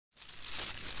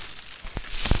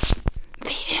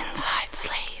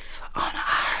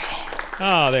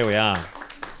Oh, there we are.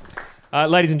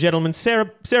 Ladies and gentlemen, Sarah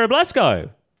Blasko.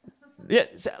 Yeah,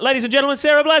 ladies and gentlemen,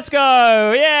 Sarah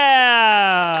Blasko.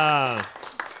 Yeah.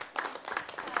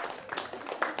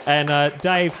 And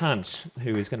Dave Hunt,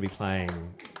 who is going to be playing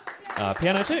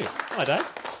piano too. Hi, Dave.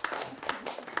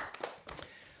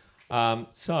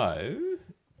 So,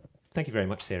 thank you very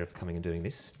much, Sarah, for coming and doing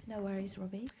this. No worries,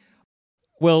 Robbie.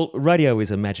 Well, radio is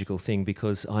a magical thing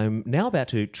because I'm now about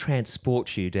to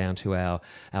transport you down to our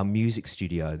music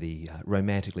studio, the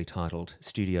romantically titled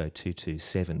Studio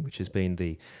 227, which has been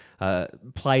the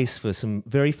place for some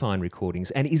very fine recordings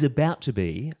and is about to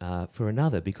be for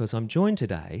another, because I'm joined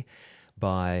today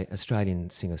by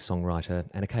Australian singer-songwriter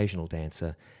and occasional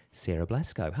dancer, Sarah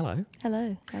Blasko. Hello.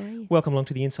 Hello, how are you? Welcome along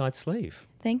to the Inside Sleeve.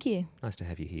 Thank you. Nice to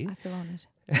have you here. I feel honoured.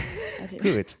 I do.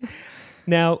 Good.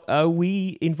 Now,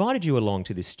 we invited you along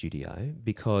to this studio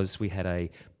because we had a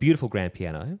beautiful grand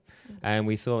piano, and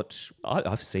we thought,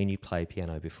 I've seen you play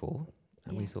piano before,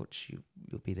 and we thought you'll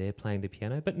be there playing the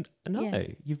piano, but no,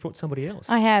 you've brought somebody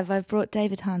else. I have. I've brought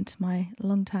David Hunt, my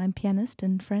longtime pianist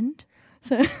and friend.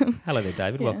 So hello there,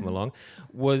 David. Welcome along.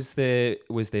 Was there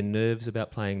nerves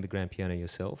about playing the grand piano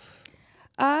yourself?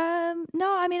 No,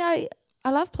 I mean, I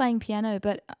love playing piano,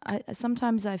 but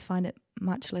sometimes I find it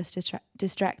much less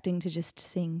distracting to just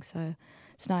sing, so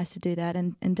it's nice to do that.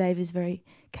 And Dave is very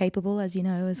capable, as you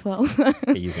know, as well.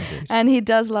 He is indeed. And he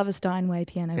does love a Steinway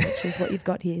piano, which is what you've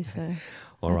got here, so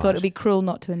I thought it would be cruel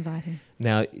not to invite him.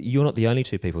 Now, you're not the only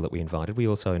two people that we invited. We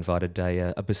also invited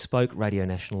a bespoke Radio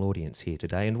National audience here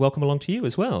today, and welcome along to you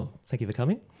as well. Thank you for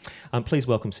coming. Please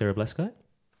welcome Sarah Blasko.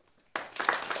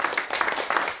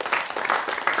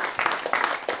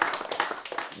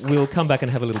 We'll come back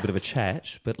and have a little bit of a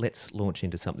chat, but let's launch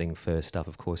into something first up.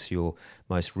 Of course, your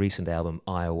most recent album,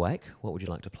 I Awake. What would you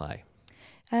like to play?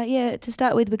 To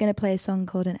start with, we're going to play a song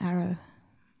called An Arrow.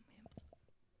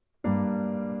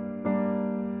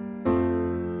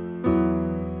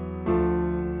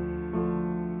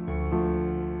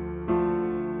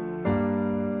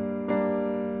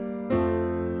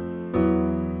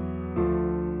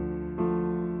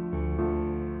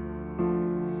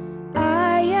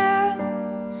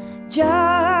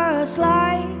 Just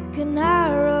like an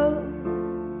arrow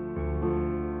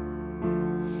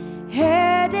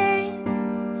heading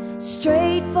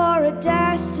straight for a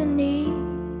destiny,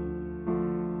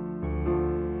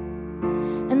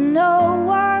 and no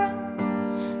one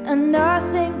and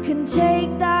nothing can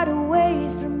take that away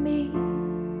from me.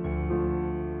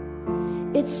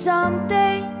 It's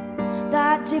something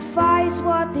that defies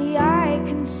what the eye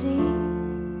can see.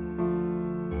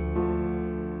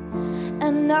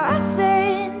 And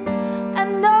nothing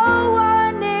and no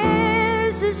one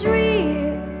is as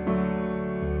real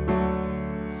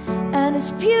and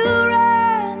as pure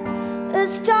and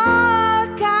as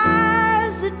dark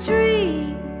as a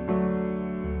dream.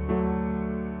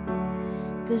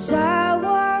 'Cause I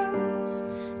was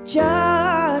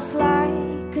just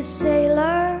like a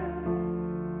sailor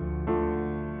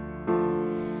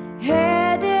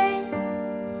heading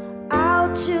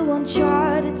out to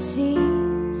uncharted seas.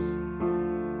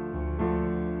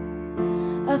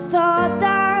 I thought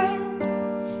that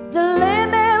the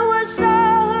limit was the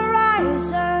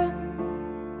horizon.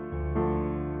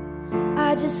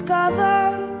 I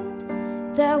discovered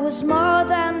there was more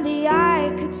than the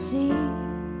eye could see.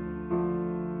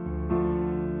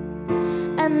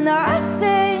 And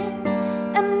nothing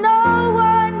and no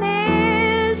one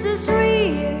is as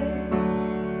real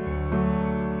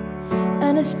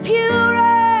and as pure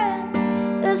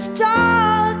and as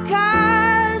dark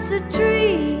as a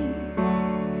dream.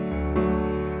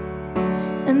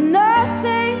 And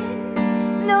nothing,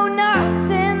 no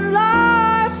nothing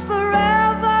lasts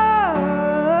forever.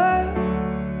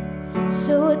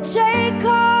 So I take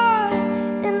heart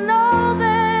in all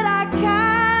that I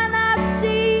cannot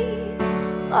see.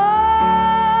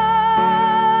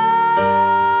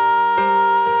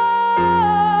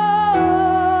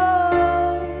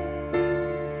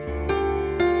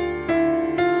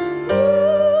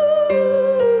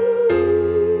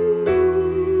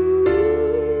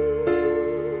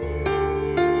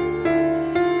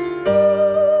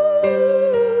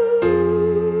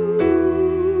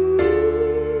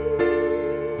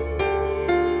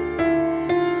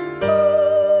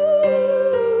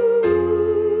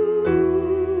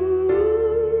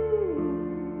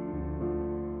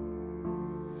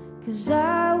 Cause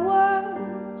I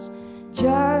was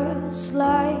just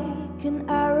like an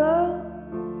arrow.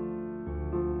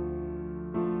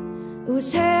 It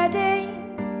was heading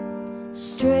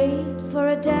straight for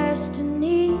a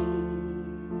destiny.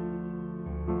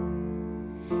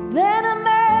 Then I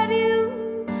met you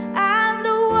and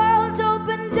the world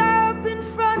opened up in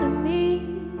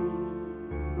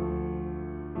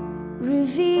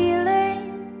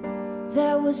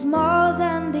was more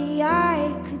than the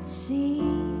eye could see.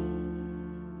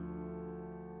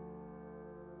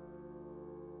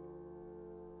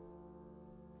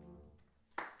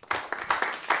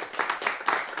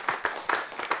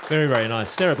 Very, very nice.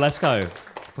 Sarah Blasko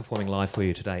performing live for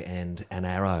you today, and An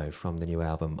Arrow from the new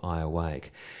album I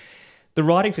Awake. The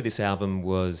writing for this album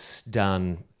was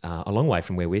done a long way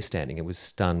from where we're standing. It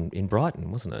was done in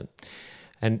Brighton, wasn't it?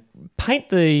 And paint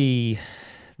the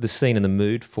scene and the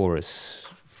mood for us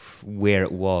where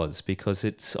it was, because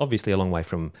it's obviously a long way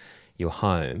from your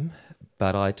home,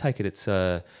 but I take it it's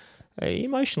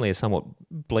emotionally a somewhat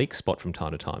bleak spot from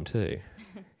time to time too.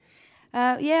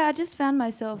 Yeah, I just found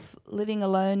myself living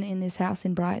alone in this house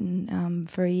in Brighton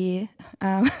for a year.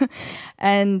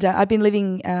 And I'd been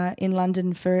living in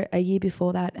London for a year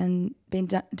before that, and been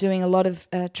doing a lot of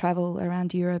travel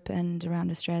around Europe and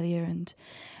around Australia.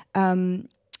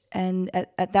 And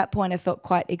at that point I felt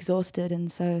quite exhausted,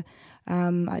 and so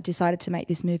I decided to make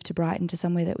this move to Brighton, to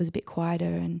somewhere that was a bit quieter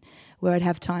and where I'd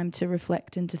have time to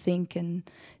reflect and to think and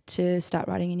to start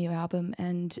writing a new album.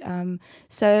 And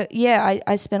so, yeah,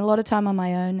 I spent a lot of time on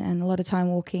my own and a lot of time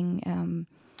walking,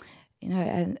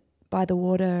 by the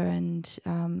water, and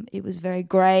it was very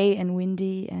grey and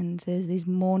windy, and there's these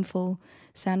mournful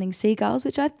sounding seagulls,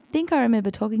 which I think I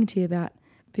remember talking to you about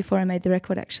before I made the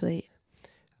record, actually.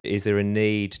 Is there a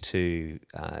need to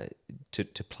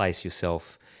place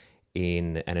yourself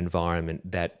in an environment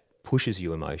that pushes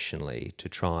you emotionally to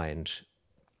try and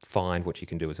find what you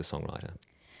can do as a songwriter?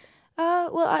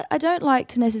 Well, I don't like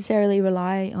to necessarily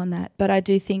rely on that, but I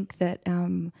do think that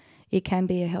it can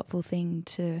be a helpful thing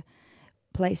to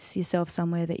place yourself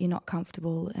somewhere that you're not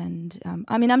comfortable. And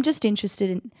I'm just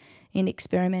interested in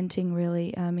experimenting,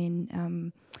 really.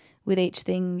 With each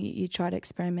thing, you try to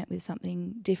experiment with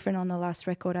something different. On the last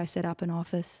record, I set up an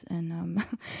office, and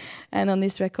and on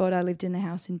this record, I lived in a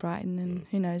house in Brighton, and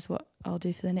who knows what I'll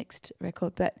do for the next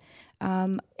record. But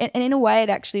and in a way,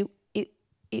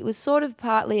 it was sort of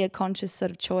partly a conscious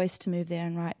sort of choice to move there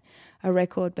and write a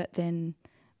record, but then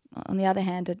on the other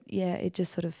hand, it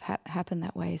just sort of happened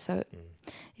that way. So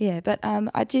but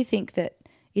I do think that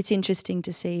it's interesting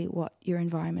to see what your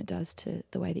environment does to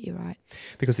the way that you write.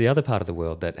 Because the other part of the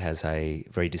world that has a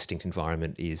very distinct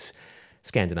environment is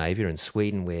Scandinavia and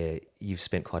Sweden, where you've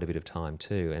spent quite a bit of time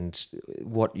too. And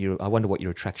I wonder what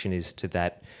your attraction is to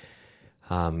that.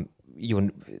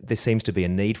 There seems to be a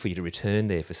need for you to return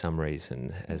there for some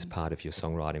reason as part of your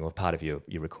songwriting, or part of your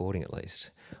recording at least.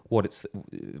 What's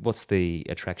the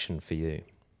attraction for you?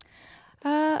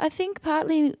 I think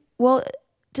partly,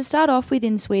 to start off with,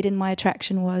 in Sweden, my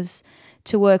attraction was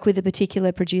to work with a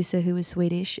particular producer who was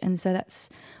Swedish, and so that's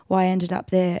why I ended up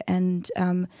there. And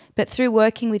but through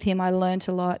working with him, I learnt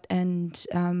a lot, and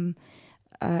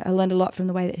I learned a lot from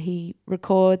the way that he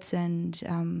records, and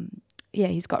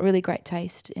he's got really great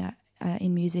taste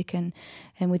in music and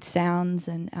with sounds,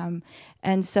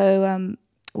 and so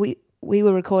we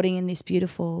were recording in this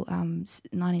beautiful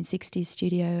 1960s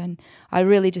studio, and I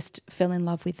really just fell in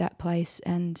love with that place,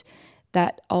 and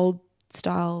that old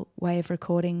style way of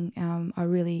recording I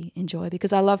really enjoy,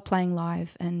 because I love playing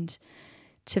live, and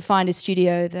to find a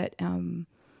studio that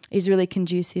is really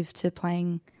conducive to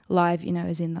playing live,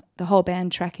 as in the whole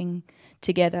band tracking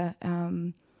together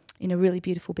in a really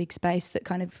beautiful big space that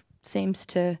kind of seems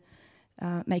to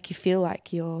make you feel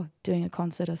like you're doing a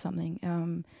concert or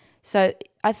something. So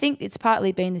I think it's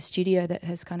partly been the studio that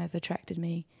has kind of attracted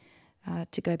me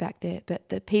to go back there, but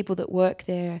the people that work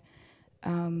there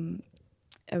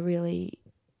are really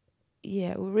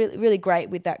great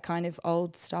with that kind of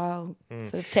old style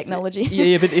sort of technology.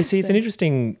 But it's an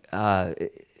interesting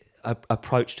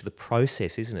approach to the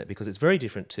process, isn't it? Because it's very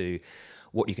different to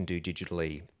what you can do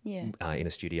digitally in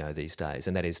a studio these days,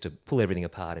 and that is to pull everything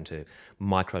apart into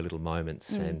micro little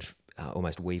moments and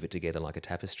almost weave it together like a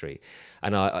tapestry.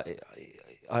 And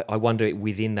I wonder,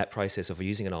 within that process of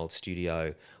using an old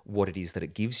studio, what it is that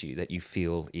it gives you that you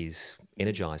feel is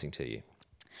energising to you.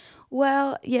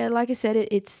 Well, yeah, like I said,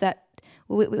 it's that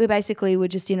we're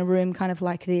just in a room kind of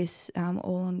like this,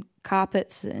 all on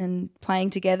carpets and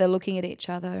playing together, looking at each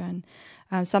other,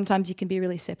 and sometimes you can be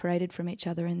really separated from each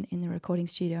other in the recording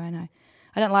studio. And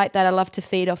I don't like that. I love to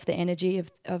feed off the energy of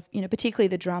particularly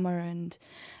the drummer, and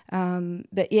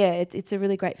but yeah, it's a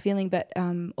really great feeling. But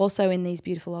also in these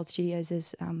beautiful old studios,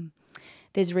 there's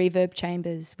reverb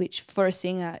chambers, which for a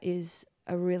singer is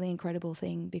a really incredible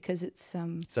thing, because it's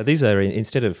so these are,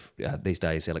 instead of these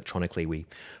days electronically we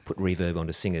put reverb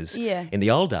onto singers. In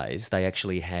the old days they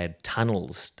actually had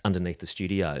tunnels underneath the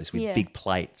studios with big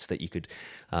plates that you could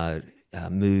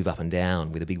move up and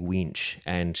down with a big winch,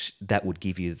 and that would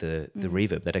give you the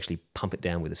reverb. They'd actually pump it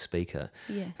down with a speaker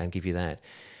and give you that.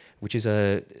 which is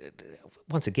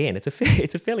once again, it's a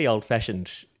fairly old-fashioned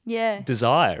Yeah.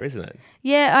 desire, isn't it?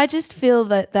 Yeah, I just feel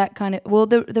that kind of... Well,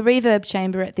 the reverb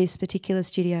chamber at this particular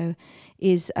studio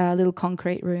is a little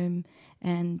concrete room,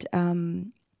 and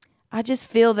I just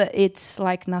feel that it's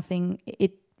like nothing...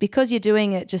 Because you're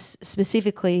doing it just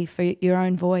specifically for your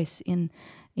own voice in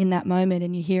that moment,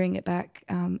 and you're hearing it back,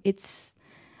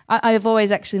 I've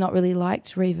always actually not really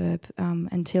liked reverb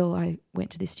until I went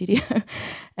to this studio.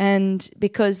 And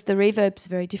because the reverb's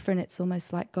very different, it's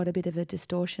almost like got a bit of a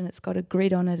distortion. It's got a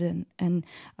grid on it. And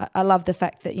I love the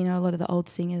fact that, a lot of the old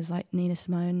singers like Nina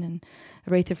Simone and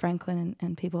Aretha Franklin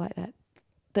and people like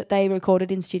that they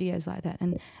recorded in studios like that.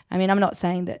 And I mean, I'm not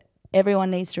saying that everyone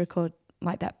needs to record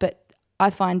like that, but I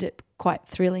find it quite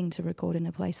thrilling to record in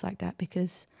a place like that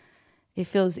because it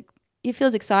feels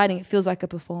exciting. It feels like a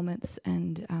performance,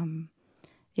 and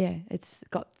it's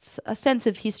got a sense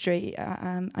of history.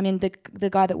 I mean, the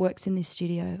guy that works in this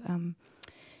studio,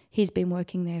 he's been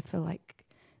working there for like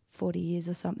 40 years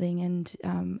or something, and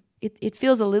it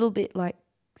feels a little bit like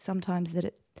sometimes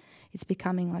that it's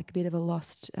becoming like a bit of a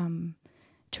lost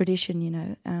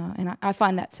tradition, and I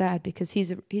find that sad because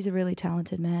he's a really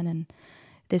talented man, and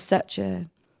there's such a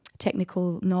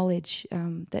technical knowledge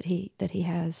that he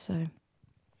has. So.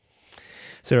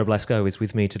 Sarah Blasko is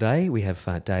with me today. We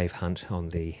have Dave Hunt on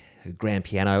the grand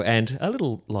piano and a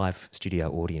little live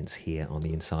studio audience here on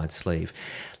the inside sleeve.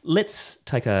 Let's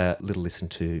take a little listen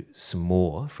to some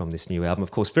more from this new album.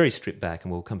 Of course, very stripped back,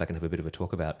 and we'll come back and have a bit of a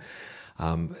talk about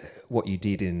what you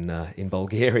did in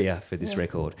Bulgaria for this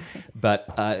record.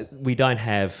 But we don't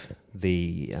have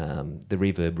the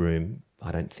reverb room,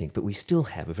 I don't think, but we still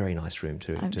have a very nice room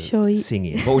to sing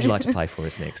in. What would you like to play for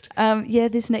us next?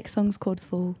 This next song's called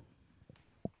Fool.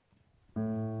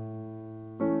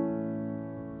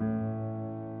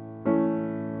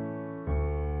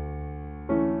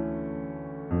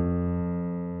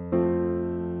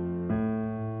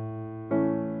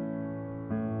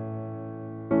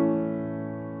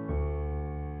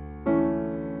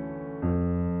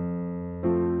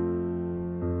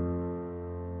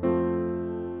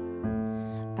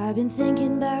 I've been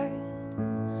thinking about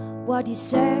what you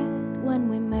said when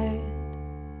we met.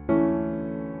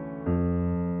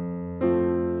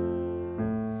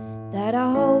 That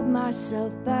I hold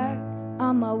myself back,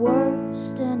 I'm my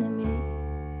worst enemy.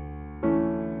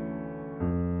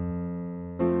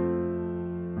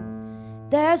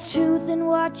 There's truth in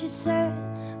what you said,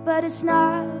 but it's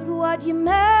not what you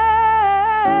meant.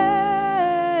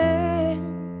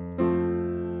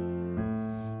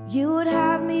 You would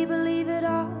have me believe it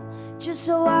all just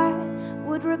so I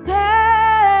would repent.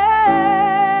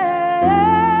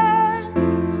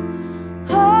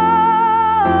 Oh,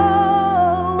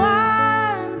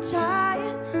 I'm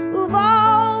tired of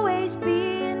always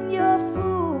being your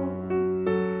fool.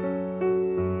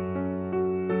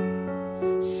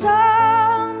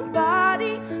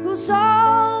 Somebody who's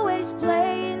always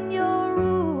playing your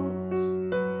rules.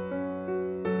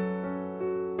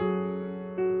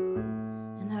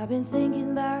 And I've been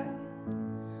thinking about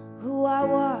who I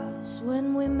was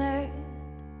when we met.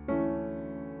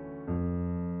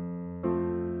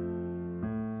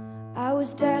 I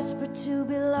was desperate to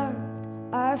be loved,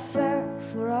 I fell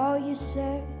for all you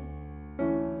said.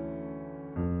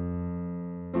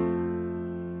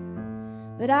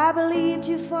 But I believed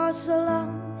you for so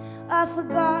long, I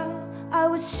forgot I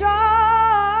was strong.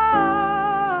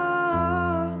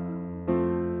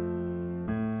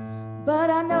 But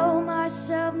I know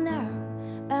myself now,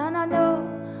 and I know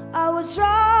I was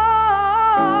wrong.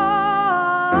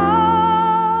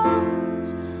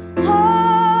 Oh,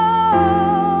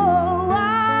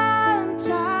 I'm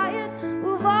tired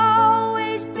of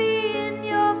always being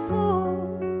your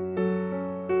fool.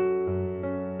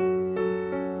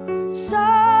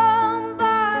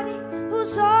 Somebody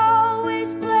who's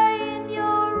always playing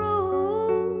your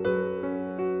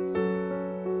rules.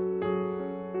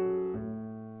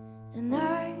 And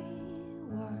I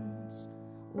once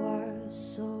was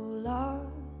so lost,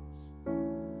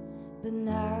 but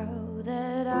now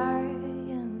that I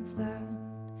am found,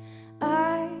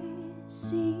 I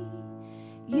see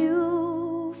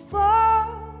you for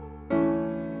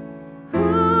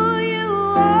who you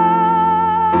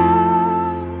are.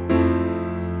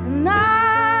 And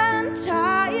I'm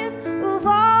tired of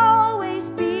always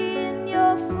being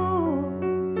your fool.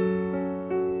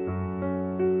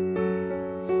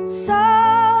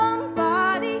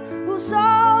 Somebody who's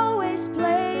always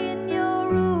playing your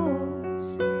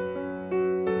rules.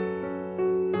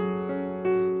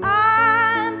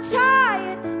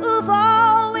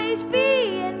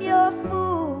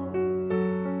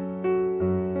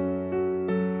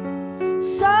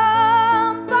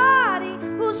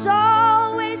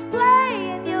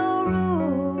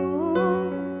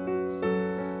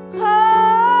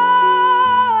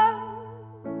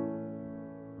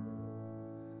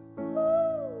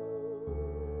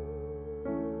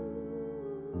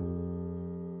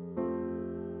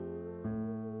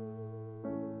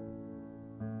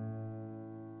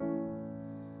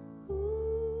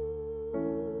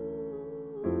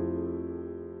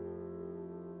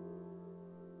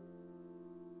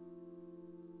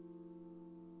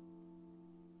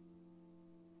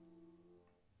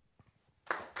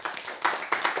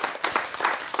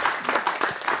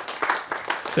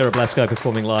 Sarah Blasko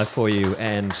performing live for you,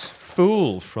 and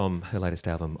Fool from her latest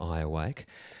album, I Awake.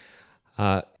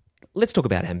 Let's talk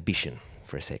about ambition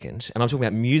for a second. And I'm talking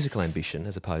about musical ambition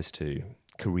as opposed to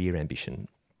career ambition.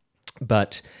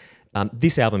 But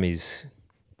this album is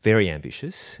very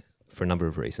ambitious for a number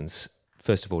of reasons.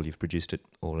 First of all, you've produced it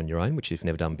all on your own, which you've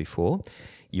never done before.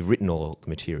 You've written all the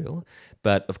material.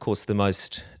 But, of course, the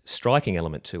most striking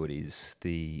element to it is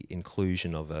the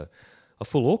inclusion of a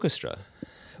full orchestra,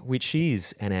 which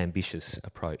is an ambitious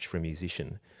approach for a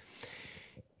musician.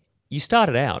 You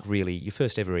started out, really, your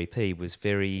first ever EP was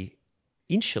very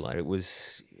insular. It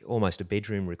was almost a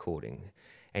bedroom recording.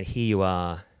 And here you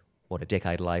are, a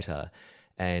decade later,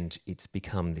 and it's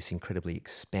become this incredibly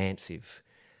expansive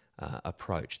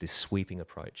approach, this sweeping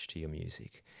approach to your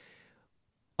music.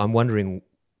 I'm wondering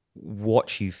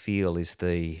what you feel is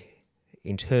the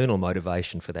internal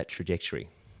motivation for that trajectory.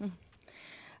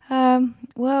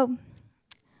 Well,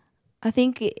 I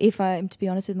think if I'm to be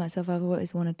honest with myself, I've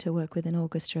always wanted to work with an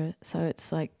orchestra. So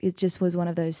it's like, it just was one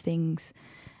of those things.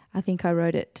 I think I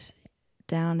wrote it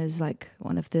down as like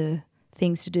one of the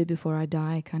things to do before I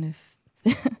die kind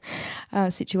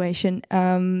of situation.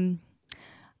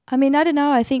 I mean, I don't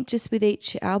know. I think just with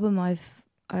each album, I've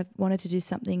wanted to do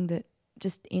something that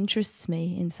just interests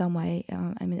me in some way.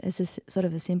 I mean, it's sort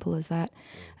of as simple as that.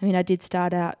 I mean, I did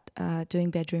start out doing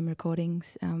bedroom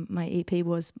recordings. My EP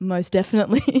was most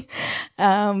definitely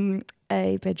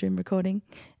a bedroom recording.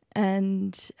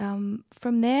 And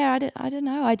from there, I don't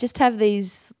know. I just have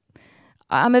these...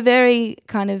 I'm a very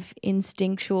kind of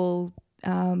instinctual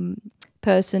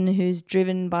person who's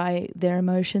driven by their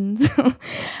emotions.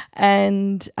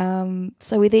 And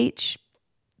so with each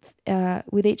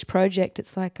project,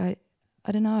 it's like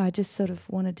I don't know. I just sort of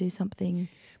want to do something.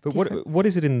 But different. what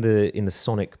is it in the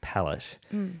sonic palette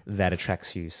that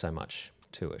attracts you so much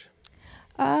to it?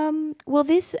 Well,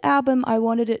 this album, I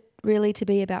wanted it really to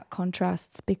be about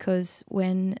contrasts, because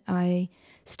when I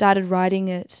started writing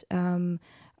it,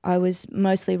 I was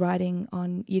mostly writing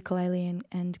on ukulele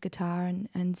and guitar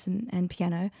and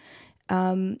piano,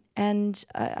 and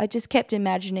I just kept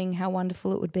imagining how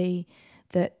wonderful it would be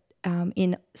that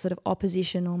in sort of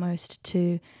opposition almost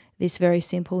to this very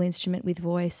simple instrument with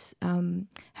voice,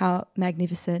 how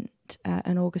magnificent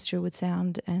an orchestra would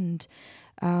sound. And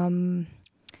and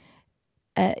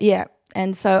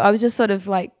so I was just sort of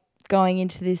like going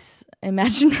into this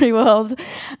imaginary world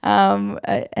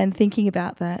and thinking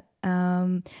about that.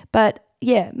 But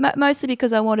yeah, mostly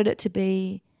because I wanted it to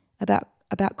be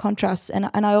about contrasts, and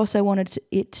I also wanted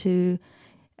it to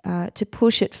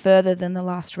push it further than the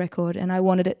last record, and I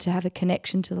wanted it to have a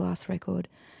connection to the last record,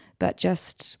 but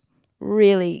just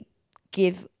really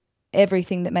give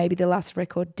everything that maybe the last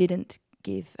record didn't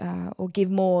give, or give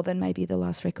more than maybe the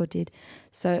last record did.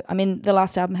 So, I mean, the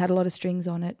last album had a lot of strings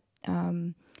on it,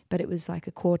 but it was like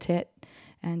a quartet,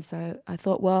 and so I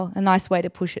thought, well, a nice way to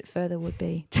push it further would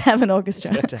be to have an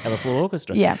orchestra. To have a full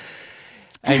orchestra. Yeah.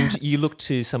 And you look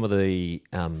to some of the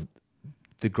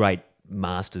great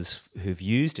masters who've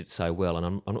used it so well, and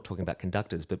I'm not talking about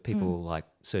conductors, but people like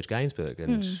Serge Gainsbourg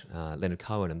and Leonard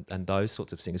Cohen and those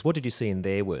sorts of singers. What did you see in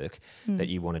their work that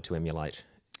you wanted to emulate?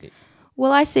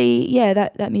 Well, I see,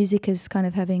 that music is kind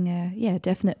of having a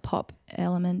definite pop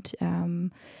element,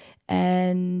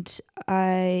 and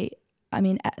I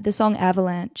mean the song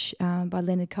Avalanche by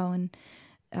Leonard Cohen,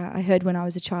 I heard when I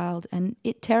was a child, and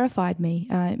it terrified me.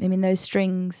 I mean, those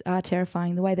strings are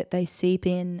terrifying, the way that they seep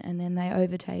in and then they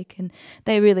overtake, and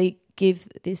they really give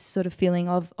this sort of feeling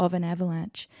of an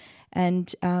avalanche.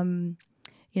 And,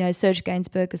 Serge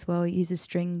Gainsbourg as well uses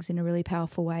strings in a really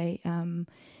powerful way.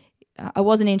 I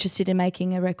wasn't interested in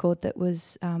making a record that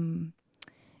was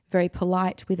very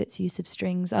polite with its use of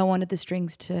strings. I wanted the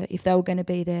strings to, if they were going to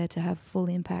be there, to have full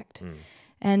impact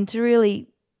and to really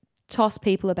toss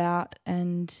people about,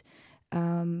 and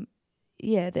in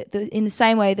the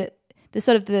same way that the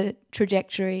sort of the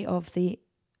trajectory of the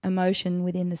emotion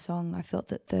within the song, I felt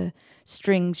that the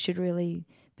strings should really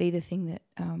be the thing that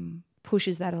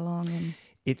pushes that along. And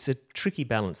it's a tricky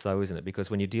balance though, isn't it?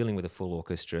 Because when you're dealing with a full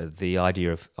orchestra, the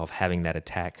idea of having that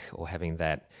attack or having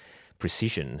that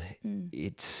precision,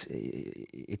 it's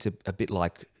a bit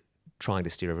like trying to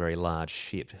steer a very large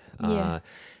ship.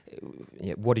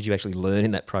 What did you actually learn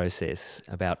in that process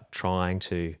about trying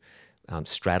to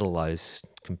straddle those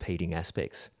competing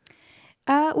aspects?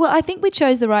 Well, I think we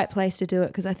chose the right place to do it,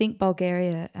 because I think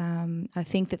Bulgaria, I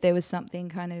think that there was something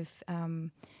kind of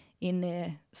in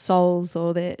their souls,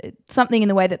 or something in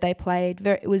the way that they played.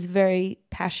 It was very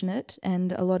passionate,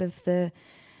 and a lot of the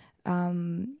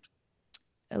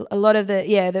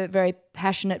very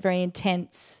passionate, very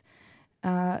intense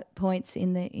points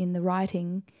in the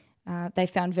writing they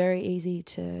found very easy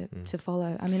to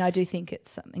follow. I mean, I do think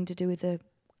it's something to do with the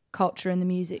culture and the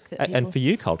music that people... And for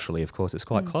you culturally, of course, it's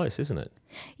quite close, isn't it?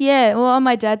 Yeah, well, on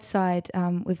my dad's side,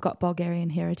 we've got Bulgarian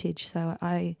heritage, so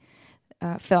I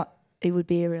felt it would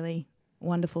be a really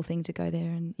wonderful thing to go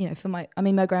there. And for my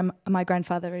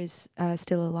grandfather is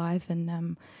still alive,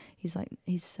 and he's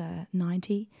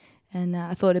 90, and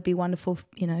I thought it'd be wonderful,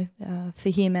 for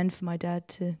him and for my dad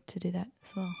to do that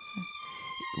as well. So.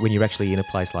 When you're actually in a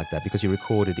place like that, because you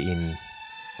recorded in,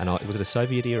 was it a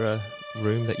Soviet era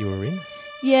room that you were in?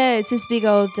 Yeah, it's this big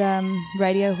old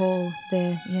radio hall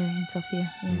there, in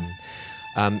Sofia.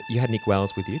 Yeah. You had Nick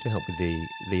Wells with you to help with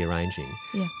the arranging.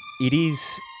 Yeah.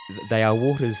 They are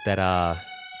waters that are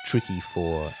tricky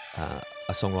for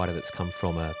a songwriter that's come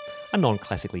from a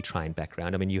non-classically trained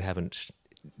background. I mean, you haven't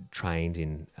trained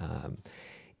in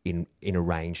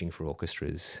arranging for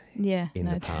orchestras in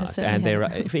the past, and there are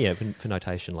for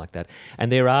notation like that.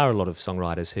 And there are a lot of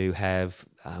songwriters who have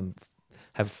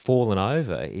fallen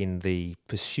over in the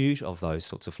pursuit of those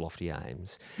sorts of lofty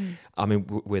aims. I mean,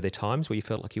 were there times where you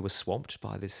felt like you were swamped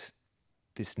by this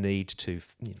need to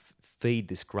feed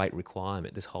this great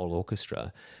requirement, this whole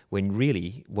orchestra, when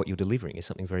really what you're delivering is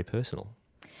something very personal?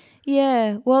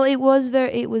 Yeah, well, it was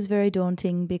very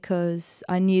daunting, because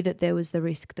I knew that there was the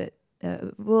risk that,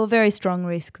 a very strong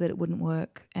risk that it wouldn't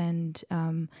work. And,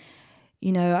 I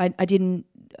didn't,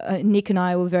 Nick and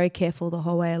I were very careful the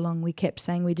whole way along. We kept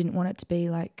saying we didn't want it to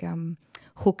be like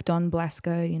hooked on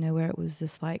Blasko, where it was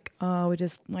just like, oh, we're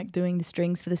just like doing the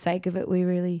strings for the sake of it. We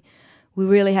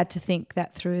really had to think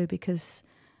that through, because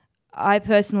I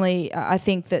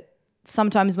think that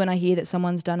sometimes when I hear that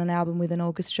someone's done an album with an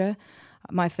orchestra,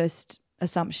 my first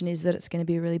assumption is that it's going to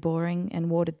be really boring and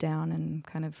watered down and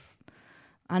kind of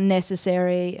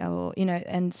unnecessary, or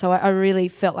and so I really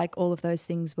felt like all of those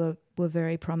things were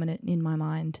very prominent in my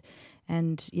mind,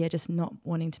 and just not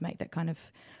wanting to make that kind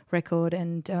of record.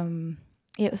 And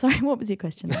sorry, what was your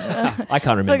question? I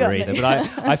can't remember either, but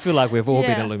I feel like we've all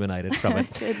been illuminated from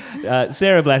it.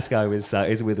 Sarah Blasko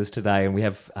is with us today, and we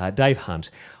have Dave Hunt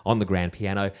on the grand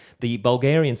piano. The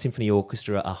Bulgarian Symphony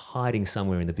Orchestra are hiding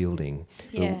somewhere in the building.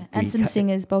 Yeah, and some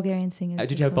singers, Bulgarian singers.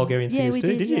 Did you have Bulgarian singers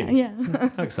too? Did you? Yeah.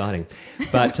 How exciting.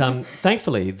 But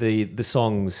thankfully, the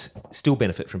songs still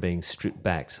benefit from being stripped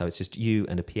back, so it's just you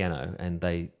and a piano, and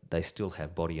they still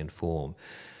have body and form.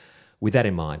 With that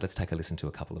in mind, let's take a listen to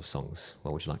a couple of songs.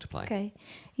 What would you like to play? Okay.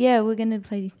 Yeah, we're going to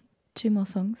play 2 more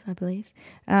songs, I believe.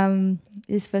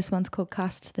 This first one's called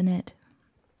Cast the Net.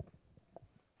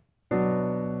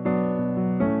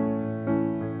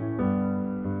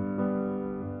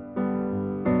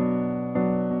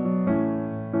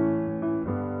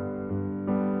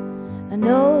 I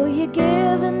know you're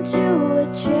given to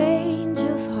a change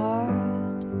of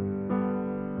heart,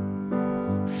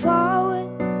 forward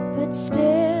but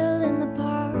still in the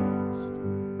past.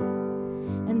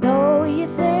 And though you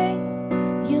think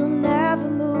you'll never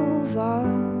move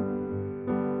on,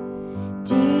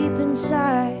 deep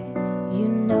inside you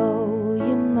know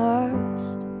you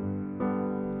must.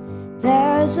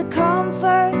 There's a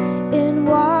comfort in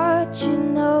what you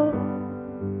know,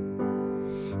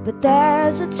 but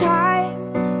there's a time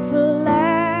for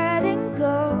letting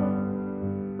go.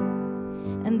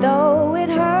 And though it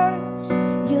hurts,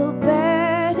 you'll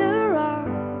better off.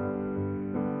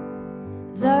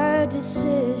 The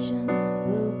decision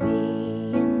will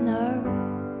be enough.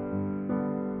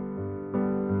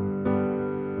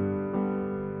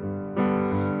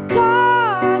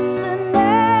 Cast the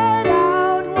net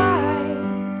out wide,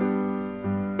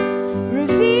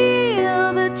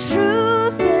 reveal the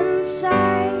truth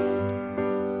inside.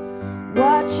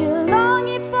 What you're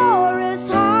longing for is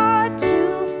hard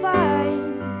to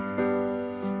find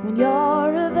when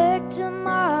you're a victim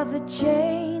of a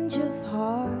change of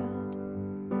heart.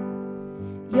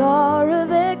 You're a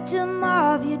victim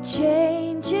of your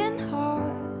changing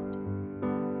heart.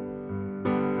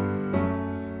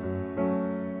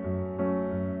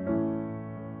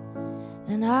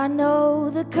 And I know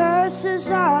the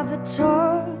curses of a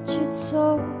tortured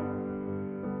soul.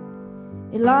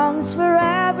 It longs for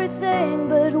everything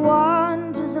but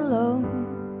wanders alone.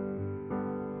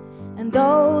 And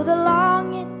though the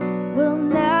longing will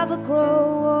never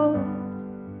grow old,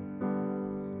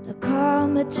 there'll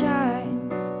come a time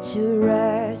to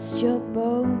rest your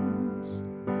bones.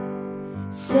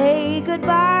 Say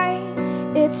goodbye,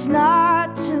 it's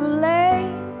not too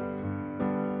late.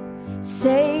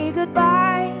 Say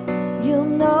goodbye, you'll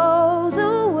know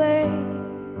the way.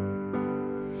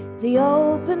 The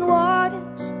open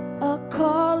waters are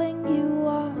calling you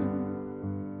on.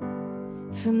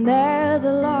 From there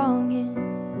the longing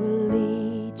will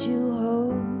lead you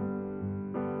home.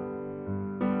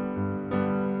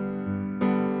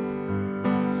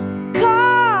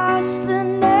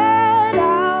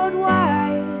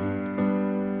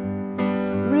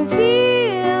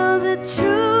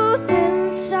 truth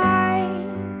inside.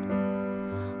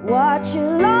 What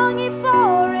you're longing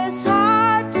for is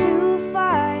hard to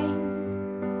find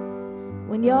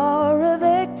when you're a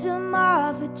victim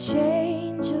of a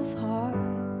change of heart.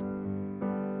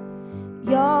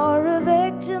 You're a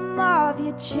victim of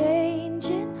your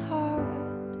changing heart.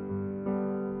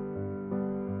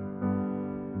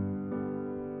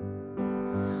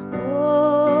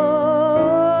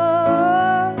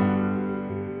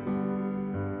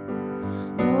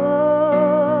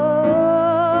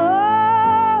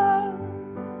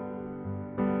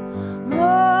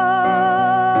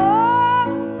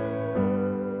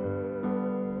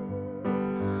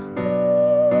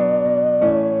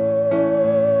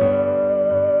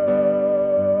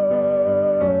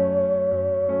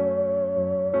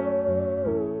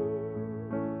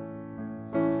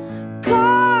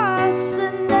 Cast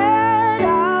the net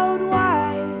out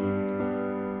wide,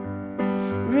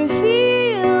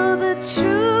 reveal the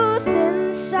truth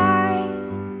inside.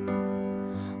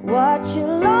 What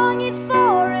you're longing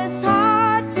for is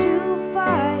hard to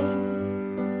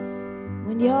find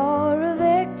when you're a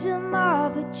victim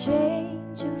of a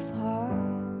change of heart.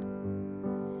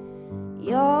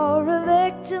 You're a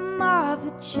victim of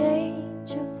a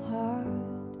change of heart.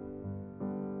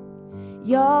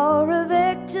 You're a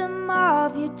victim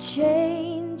of your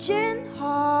changing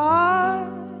heart.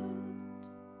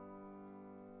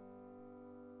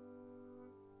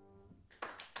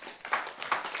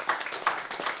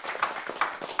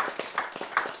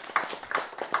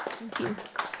 Thank you.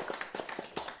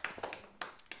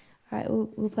 All right,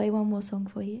 we'll play one more song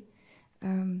for you.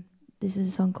 This is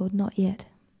a song called Not Yet.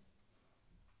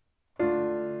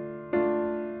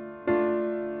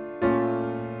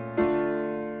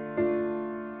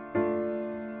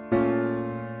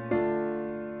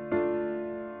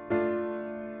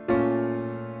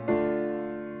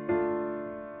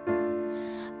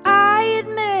 I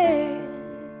admit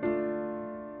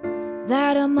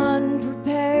that I'm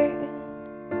unprepared,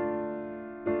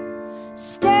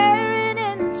 staring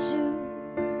into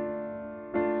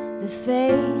the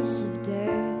face of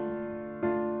death,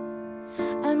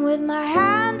 and with my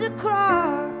hand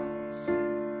across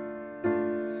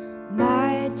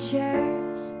my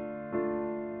chest,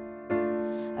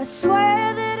 I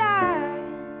swear that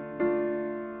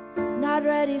I'm not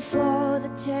ready for the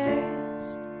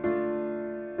test.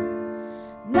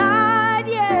 Not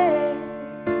yet,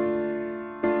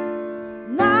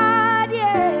 not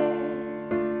yet,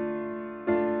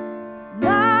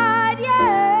 not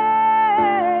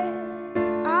yet.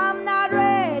 I'm not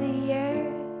ready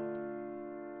yet.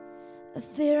 I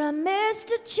fear I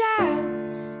missed a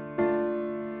chance.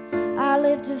 I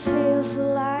lived a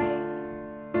fearful life.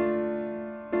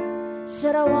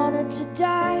 Said I wanted to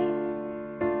die.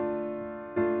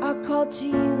 I called to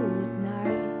you at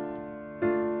night,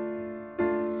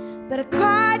 but I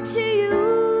cried to you,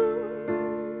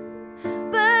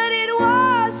 but it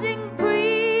wasn't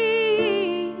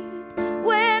greed.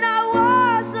 When I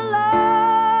was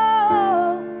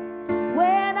alone,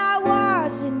 when I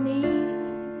was in need,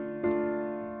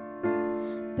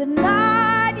 but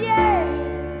not yet,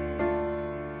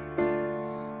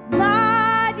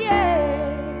 not yet,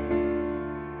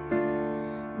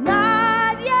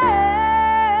 not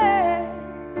yet.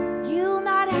 You'll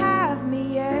not have me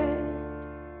yet.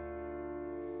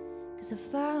 'Cause I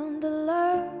found a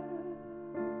love,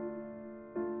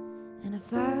 and I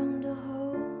found a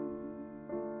home.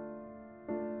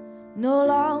 No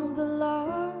longer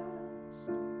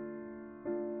lost,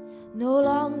 no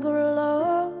longer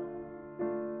alone.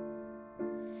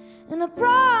 And I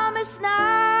promise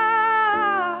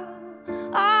now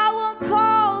I won't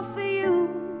call for you.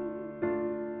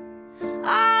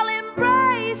 I'll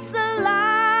embrace the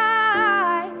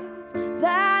life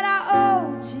that I owe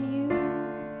to you.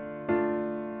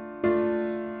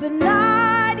 But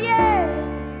not yet,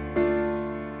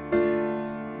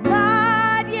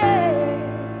 not yet,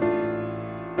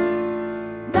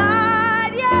 not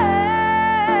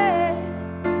yet.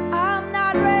 I'm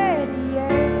not ready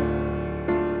yet.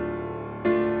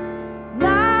 Not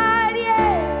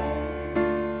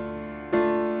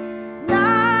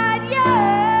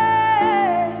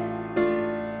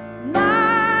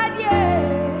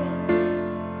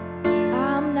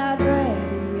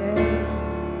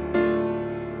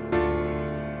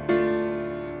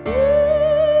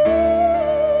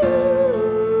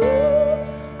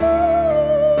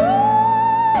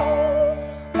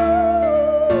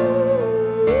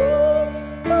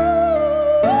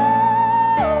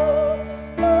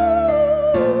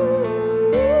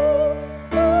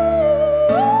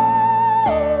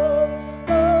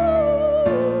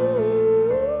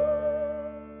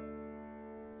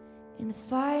In the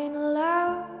final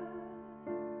hour,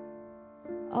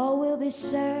 all will be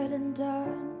said and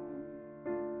done.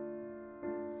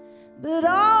 But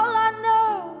all I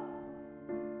know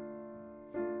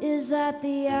is that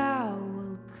the hour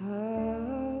will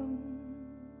come.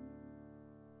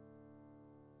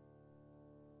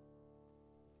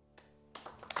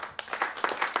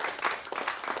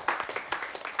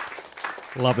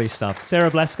 Lovely stuff. Sarah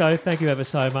Blasko, thank you ever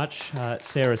so much.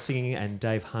 Sarah singing and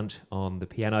Dave Hunt on the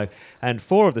piano. And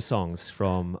 4 of the songs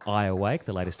from I Awake,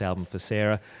 the latest album for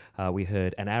Sarah. We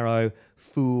heard An Arrow,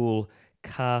 Fool,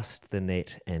 Cast the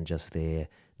Net, and Just There,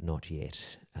 Not Yet.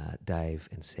 Dave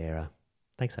and Sarah,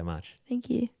 thanks so much. Thank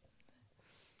you.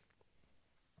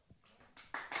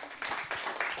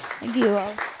 Thank you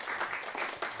all.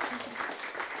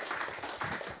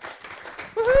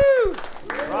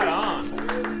 Woohoo! Right on.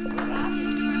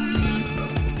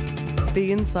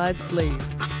 The Inside Sleeve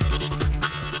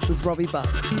with Robbie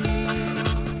Buck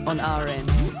on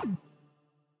RN.